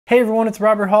Hey everyone, it's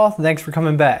Robert Hall. Thanks for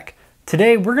coming back.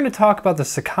 Today we're going to talk about the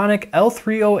Sekonic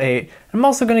L-308, and I'm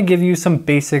also going to give you some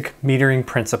basic metering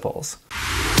principles.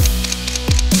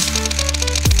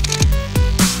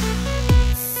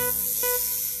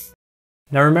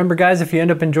 Now remember guys, if you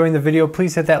end up enjoying the video,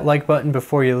 please hit that like button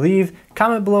before you leave,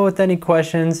 comment below with any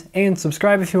questions, and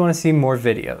subscribe if you want to see more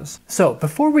videos. So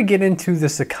before we get into the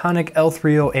Sekonic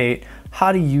L-308,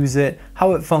 how to use it,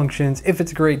 how it functions, if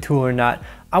it's a great tool or not,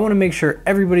 I want to make sure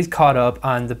everybody's caught up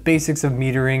on the basics of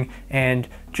metering and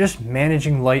just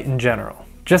managing light in general.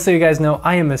 Just so you guys know,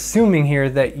 I am assuming here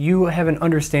that you have an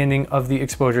understanding of the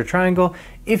exposure triangle.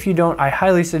 If you don't, I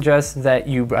highly suggest that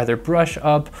you either brush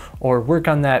up or work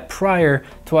on that prior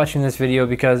to watching this video,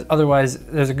 because otherwise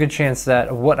there's a good chance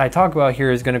that what I talk about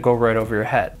here is going to go right over your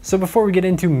head. So before we get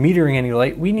into metering any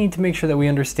light, we need to make sure that we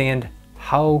understand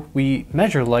how we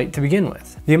measure light to begin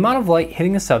with. The amount of light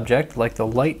hitting a subject, like the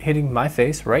light hitting my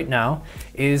face right now,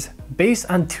 is based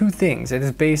on two things. It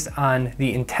is based on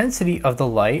the intensity of the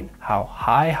light, how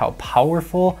high, how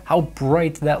powerful, how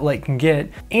bright that light can get,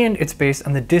 and it's based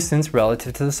on the distance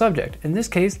relative to the subject. In this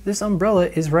case, this umbrella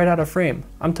is right out of frame.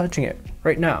 I'm touching it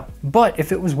right now. But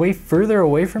if it was way further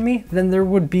away from me, then there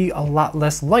would be a lot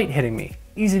less light hitting me.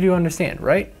 Easy to understand,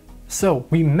 right? So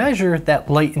we measure that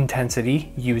light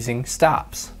intensity using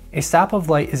stops. A stop of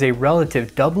light is a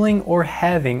relative doubling or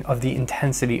halving of the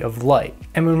intensity of light.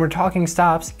 And when we're talking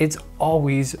stops, it's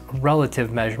always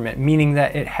relative measurement, meaning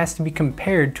that it has to be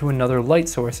compared to another light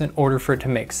source in order for it to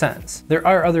make sense. There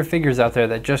are other figures out there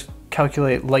that just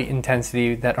calculate light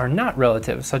intensity that are not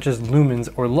relative, such as lumens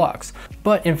or lux.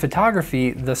 But in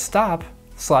photography, the stop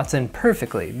slots in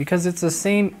perfectly because it's the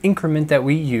same increment that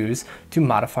we use to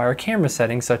modify our camera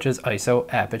settings, such as ISO,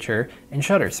 aperture, and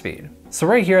shutter speed. So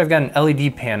right here I've got an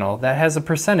LED panel that has a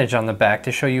percentage on the back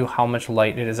to show you how much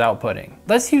light it is outputting.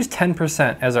 Let's use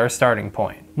 10% as our starting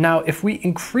point. Now if we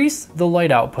increase the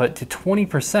light output to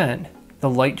 20%, the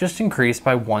light just increased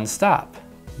by one stop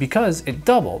because it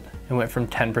doubled and went from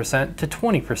 10% to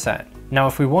 20%. Now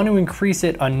if we want to increase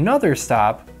it another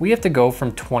stop, we have to go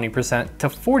from 20% to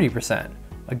 40%.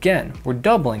 Again, we're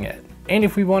doubling it. And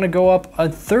if we want to go up a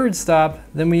third stop,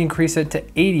 then we increase it to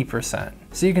 80%.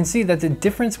 So you can see that the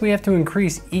difference we have to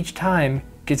increase each time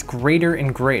gets greater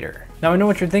and greater. Now I know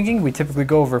what you're thinking, we typically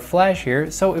go over flash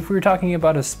here, so if we were talking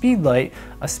about a speed light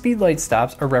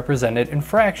stops are represented in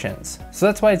fractions. So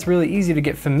that's why it's really easy to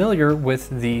get familiar with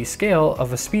the scale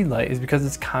of a speed light, is because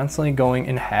it's constantly going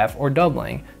in half or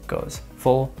doubling. It goes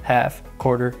full, half,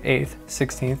 quarter, eighth,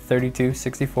 16th, 32,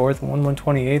 64th,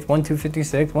 1/128th,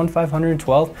 1/256,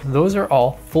 1/512. Those are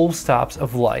all full stops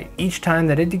of light. Each time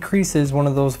that it decreases one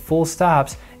of those full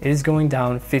stops, it is going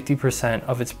down 50%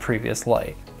 of its previous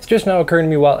light. It's just now occurring to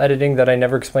me while editing that I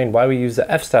never explained why we use the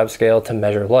f-stop scale to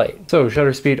measure light. So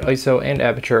shutter speed, ISO, and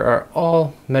aperture are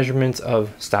all measurements of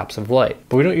stops of light.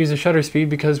 But we don't use the shutter speed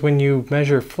because when you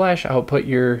measure flash output,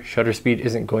 your shutter speed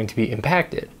isn't going to be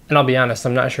impacted. And I'll be honest,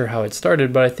 I'm not sure how it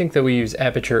started, but I think that we use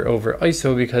aperture over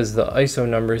ISO because the ISO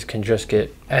numbers can just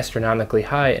get astronomically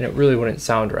high and it really wouldn't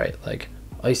sound right. Like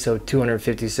ISO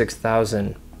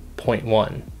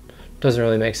 256,000.1. Doesn't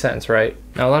really make sense, right?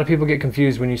 Now a lot of people get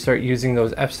confused when you start using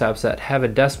those f-stops that have a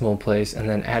decimal place and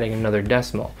then adding another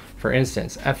decimal. For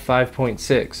instance,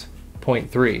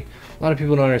 f5.6.3. A lot of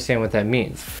people don't understand what that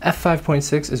means.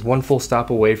 f5.6 is one full stop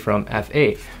away from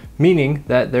f8, meaning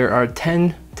that there are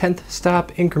 10 tenth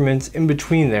stop increments in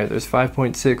between there. There's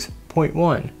 5.6,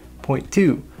 0.1,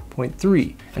 0.2,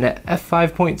 0.3, and at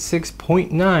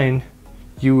f5.6.9,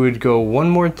 you would go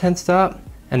one more 10th stop,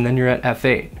 and then you're at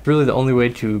f8. Really the only way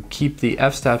to keep the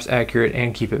f-stops accurate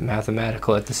and keep it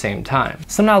mathematical at the same time.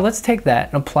 So now let's take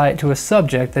that and apply it to a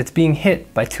subject that's being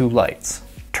hit by two lights.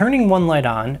 Turning one light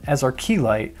on as our key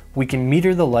light, we can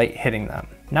meter the light hitting them.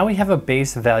 Now we have a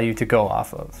base value to go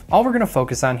off of. All we're gonna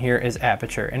focus on here is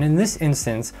aperture, and in this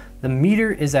instance, the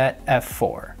meter is at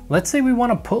f4. Let's say we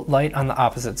wanna put light on the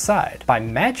opposite side. By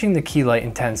matching the key light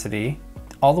intensity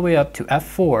all the way up to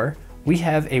f4, we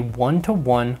have a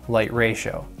 1-to-1 light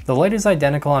ratio. The light is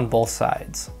identical on both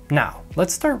sides. Now,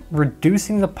 let's start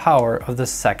reducing the power of the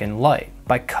second light.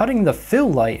 By cutting the fill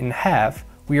light in half,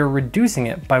 we are reducing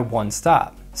it by one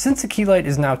stop. Since the key light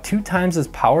is now 2 times as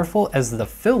powerful as the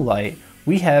fill light,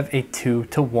 we have a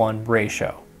 2-to-1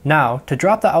 ratio. Now, to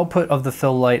drop the output of the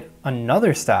fill light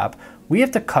another stop, we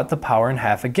have to cut the power in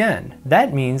half again.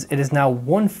 That means it is now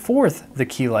 1/4 the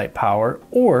key light power,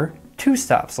 or 2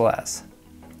 stops less.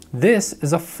 This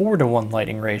is a 4-to-1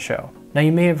 lighting ratio. Now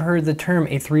you may have heard the term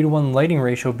a 3-to-1 lighting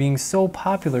ratio being so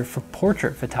popular for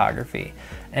portrait photography.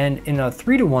 And in a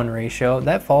 3-to-1 ratio,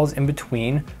 that falls in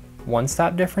between 1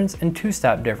 stop difference and 2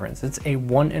 stop difference. It's a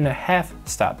 1.5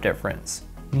 stop difference.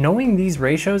 Knowing these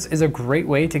ratios is a great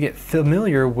way to get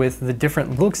familiar with the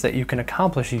different looks that you can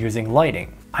accomplish using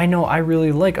lighting. I know I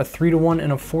really like a 3:1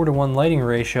 and a 4:1 lighting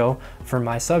ratio for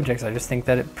my subjects. I just think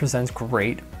that it presents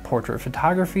great portrait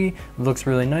photography, it looks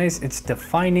really nice, it's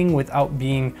defining without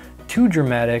being too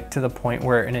dramatic to the point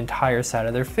where an entire side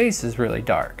of their face is really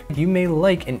dark. You may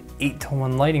like an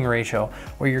 8:1 lighting ratio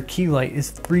where your key light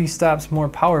is 3 stops more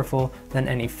powerful than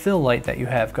any fill light that you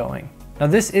have going. Now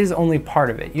this is only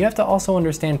part of it. You have to also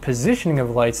understand positioning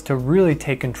of lights to really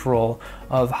take control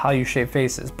of how you shape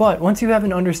faces. But once you have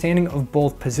an understanding of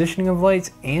both positioning of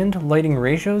lights and lighting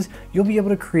ratios, you'll be able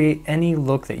to create any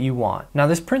look that you want. Now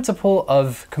this principle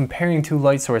of comparing 2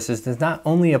 light sources does not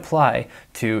only apply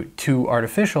to 2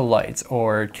 artificial lights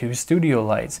or 2 studio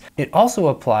lights, it also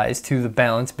applies to the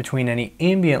balance between any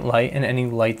ambient light and any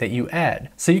light that you add.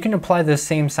 So you can apply this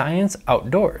same science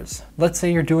outdoors. Let's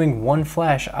say you're doing 1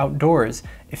 flash outdoors.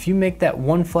 If you make that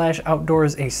 1 flash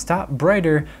outdoors a stop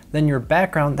brighter than your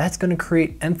background, that's going to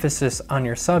create emphasis on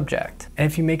your subject. And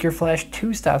if you make your flash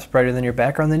 2 stops brighter than your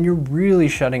background, then you're really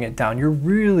shutting it down. You're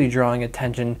really drawing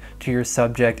attention to your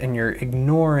subject and you're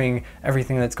ignoring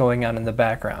everything that's going on in the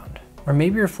background. Or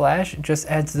maybe your flash just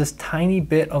adds this tiny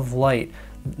bit of light,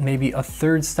 maybe a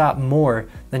 1/3 stop more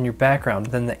than your background,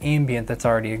 than the ambient that's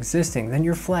already existing, then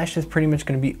your flash is pretty much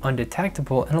going to be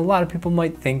undetectable, and a lot of people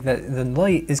might think that the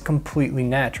light is completely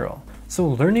natural. So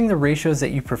learning the ratios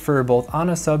that you prefer both on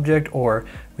a subject or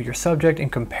with your subject in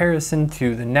comparison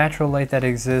to the natural light that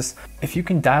exists, if you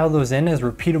can dial those in as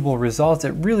repeatable results,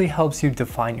 it really helps you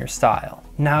define your style.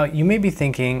 Now you may be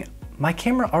thinking, my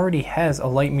camera already has a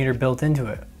light meter built into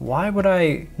it. Why would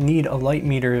I need a light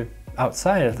meter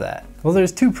outside of that? Well,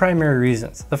 there's 2 primary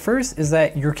reasons. The first is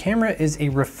that your camera is a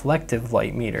reflective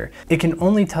light meter. It can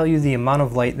only tell you the amount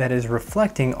of light that is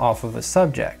reflecting off of a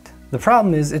subject. The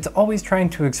problem is it's always trying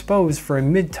to expose for a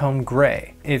mid-tone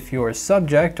gray. If your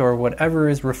subject or whatever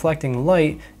is reflecting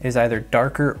light is either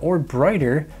darker or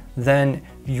brighter, then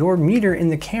your meter in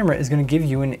the camera is going to give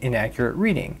you an inaccurate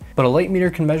reading. But a light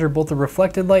meter can measure both the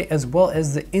reflected light as well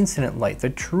as the incident light, the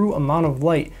true amount of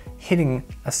light hitting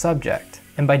a subject.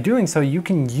 And by doing so, you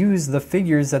can use the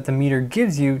figures that the meter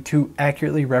gives you to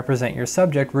accurately represent your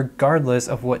subject regardless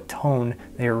of what tone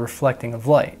they are reflecting of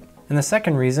light. And the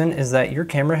second reason is that your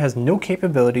camera has no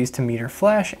capabilities to meter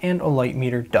flash and a light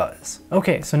meter does.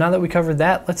 Okay, so now that we covered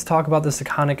that, let's talk about the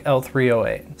Sekonic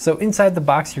L-308. So inside the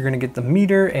box, you're gonna get the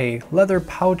meter, a leather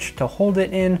pouch to hold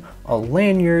it in, a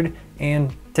lanyard,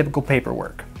 and typical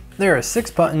paperwork. There are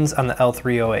 6 buttons on the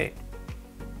L-308.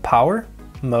 Power,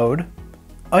 mode,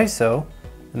 ISO,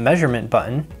 the measurement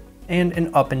button, and an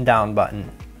up and down button.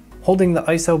 Holding the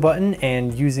ISO button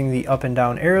and using the up and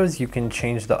down arrows, you can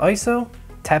change the ISO.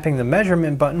 Tapping the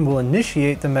measurement button will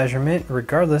initiate the measurement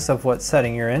regardless of what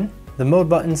setting you're in. The mode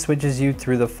button switches you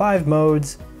through the 5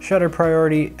 modes: shutter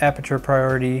priority, aperture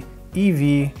priority,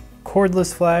 EV,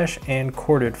 cordless flash, and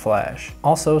corded flash.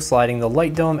 Also, sliding the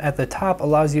light dome at the top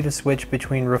allows you to switch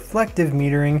between reflective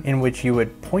metering, in which you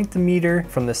would point the meter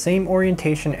from the same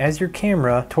orientation as your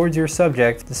camera towards your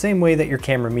subject, the same way that your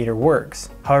camera meter works.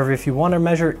 However, if you want to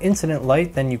measure incident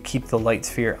light, then you keep the light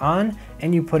sphere on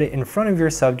and you put it in front of your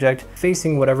subject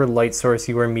facing whatever light source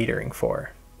you are metering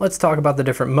for. Let's talk about the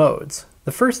different modes.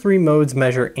 The first 3 modes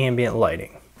measure ambient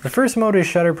lighting. The first mode is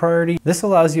shutter priority. This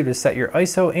allows you to set your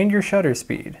ISO and your shutter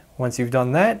speed. Once you've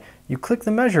done that, you click the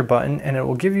measure button and it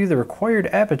will give you the required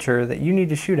aperture that you need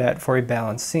to shoot at for a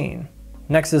balanced scene.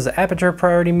 Next is the aperture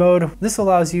priority mode. This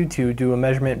allows you to do a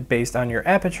measurement based on your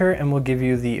aperture and will give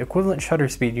you the equivalent shutter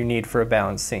speed you need for a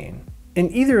balanced scene.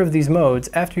 In either of these modes,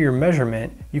 after your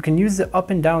measurement, you can use the up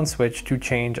and down switch to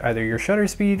change either your shutter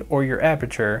speed or your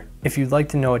aperture if you'd like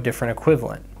to know a different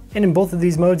equivalent. And in both of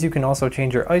these modes, you can also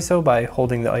change your ISO by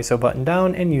holding the ISO button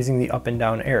down and using the up and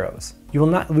down arrows. You will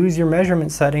not lose your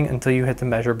measurement setting until you hit the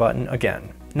measure button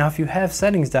again. Now, if you have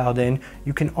settings dialed in,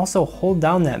 you can also hold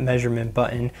down that measurement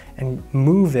button and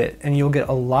move it, and you'll get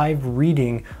a live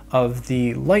reading of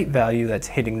the light value that's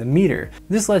hitting the meter.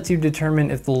 This lets you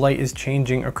determine if the light is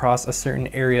changing across a certain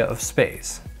area of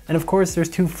space. And of course, there's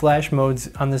 2 flash modes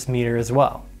on this meter as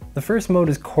well. The first mode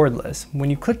is cordless. When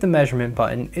you click the measurement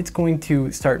button, it's going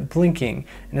to start blinking,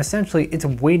 and essentially it's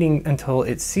waiting until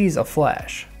it sees a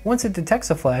flash. Once it detects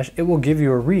a flash, it will give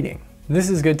you a reading. This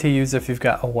is good to use if you've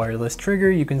got a wireless trigger.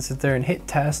 You can sit there and hit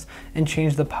test and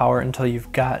change the power until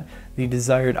you've got the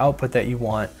desired output that you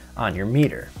want on your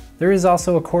meter. There is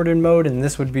also a corded mode, and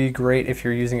this would be great if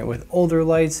you're using it with older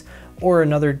lights or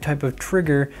another type of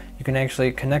trigger. You can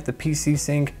actually connect the PC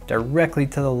sync directly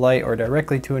to the light or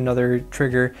directly to another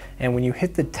trigger, and when you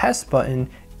hit the test button,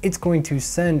 it's going to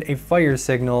send a fire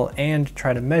signal and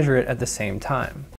try to measure it at the same time.